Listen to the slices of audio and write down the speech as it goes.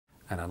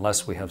And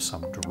unless we have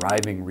some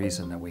driving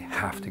reason that we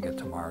have to get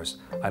to Mars,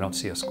 I don't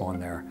see us going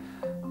there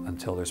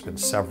until there's been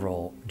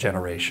several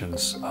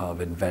generations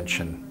of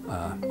invention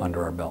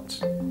under our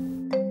belts.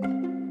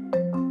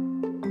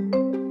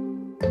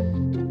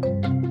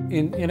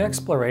 In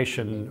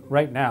exploration,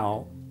 right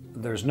now,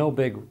 there's no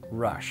big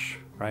rush,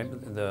 right?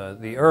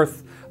 The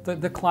Earth,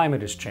 the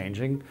climate is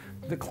changing.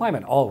 The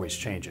climate always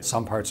changes.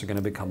 Some parts are going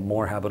to become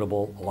more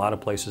habitable. A lot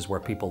of places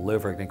where people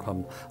live are going to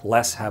become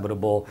less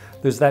habitable.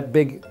 There's that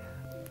big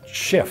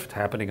shift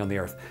happening on the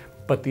Earth.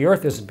 But the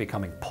Earth isn't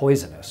becoming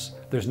poisonous.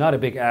 There's not a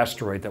big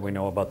asteroid that we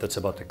know about that's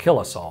about to kill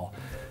us all.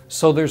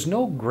 So there's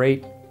no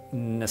great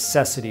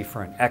necessity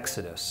for an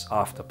exodus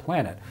off the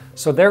planet.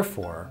 So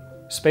therefore,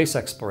 space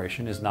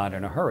exploration is not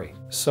in a hurry.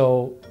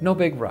 So no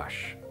big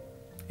rush.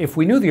 If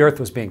we knew the Earth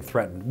was being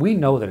threatened, we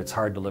know that it's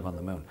hard to live on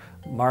the moon.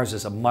 Mars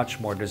is a much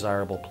more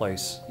desirable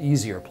place,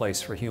 easier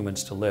place for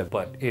humans to live,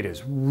 but it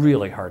is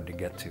really hard to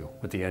get to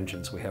with the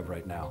engines we have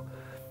right now.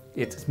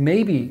 It's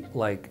maybe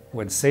like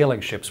when sailing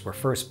ships were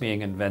first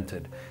being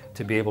invented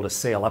to be able to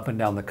sail up and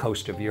down the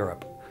coast of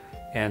Europe.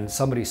 And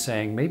somebody's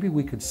saying, maybe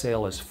we could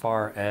sail as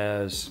far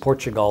as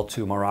Portugal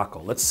to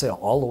Morocco. Let's sail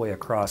all the way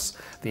across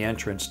the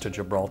entrance to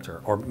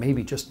Gibraltar, or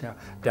maybe just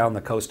down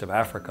the coast of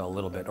Africa a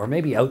little bit, or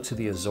maybe out to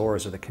the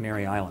Azores or the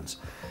Canary Islands.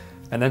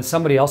 And then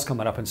somebody else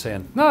coming up and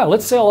saying, no,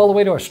 let's sail all the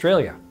way to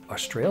Australia.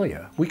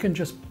 Australia? We can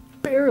just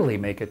barely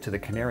make it to the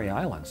Canary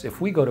Islands. If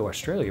we go to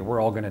Australia, we're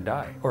all going to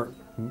die. Or,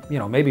 you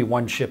know, maybe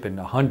one ship in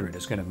 100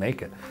 is going to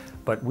make it.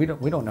 But we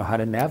don't know how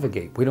to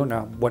navigate. We don't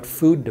know what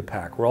food to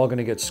pack. We're all going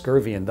to get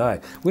scurvy and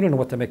die. We don't know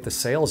what to make the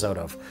sails out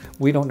of.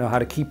 We don't know how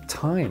to keep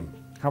time.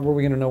 How are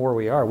we going to know where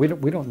we are? We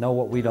don't know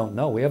what we don't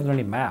know. We haven't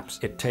any maps.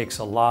 It takes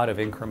a lot of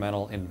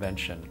incremental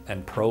invention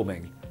and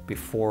probing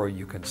before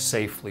you can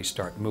safely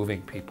start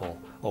moving people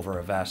over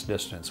a vast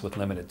distance with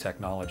limited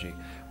technology.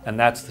 And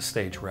that's the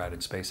stage we're at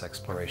in space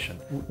exploration.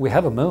 We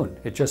have a moon.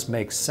 It just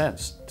makes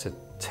sense to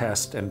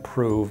test and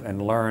prove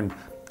and learn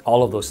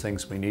all of those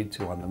things we need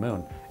to on the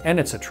moon. And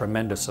it's a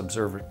tremendous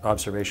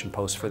observation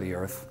post for the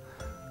Earth.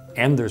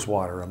 And there's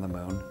water on the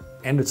moon.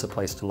 And it's a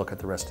place to look at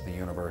the rest of the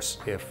universe.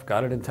 If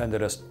God had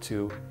intended us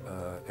to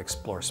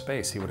explore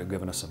space, He would have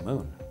given us a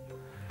moon.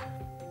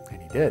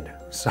 And He did.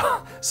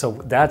 So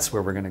that's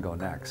where we're going to go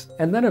next.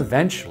 And then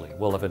eventually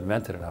we'll have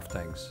invented enough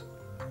things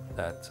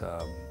that,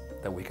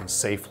 that we can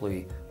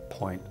safely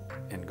point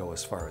and go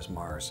as far as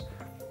Mars.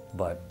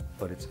 But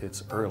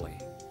it's early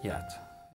yet.